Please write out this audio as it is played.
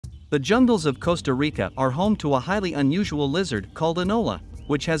The jungles of Costa Rica are home to a highly unusual lizard called Anole,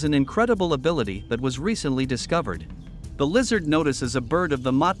 which has an incredible ability that was recently discovered. The lizard notices a bird of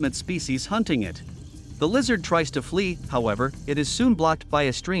the Motmot species hunting it. The lizard tries to flee, however, it is soon blocked by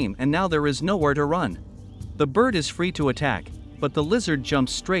a stream and now there is nowhere to run. The bird is free to attack, but the lizard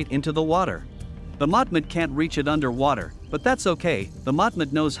jumps straight into the water. The Motmot can't reach it underwater, but that's okay, the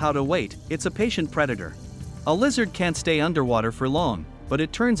Motmot knows how to wait, it's a patient predator. A lizard can't stay underwater for long, but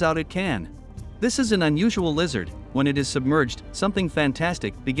it turns out it can. This is an unusual lizard. When it is submerged, something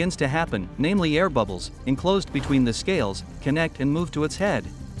fantastic begins to happen, namely air bubbles, enclosed between the scales, connect and move to its head.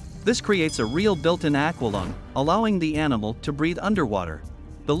 This creates a real built-in aqualung, allowing the animal to breathe underwater.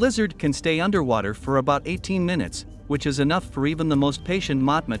 The lizard can stay underwater for about 18 minutes, which is enough for even the most patient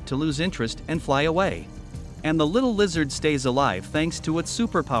Motmot to lose interest and fly away. And the little lizard stays alive thanks to its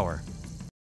superpower.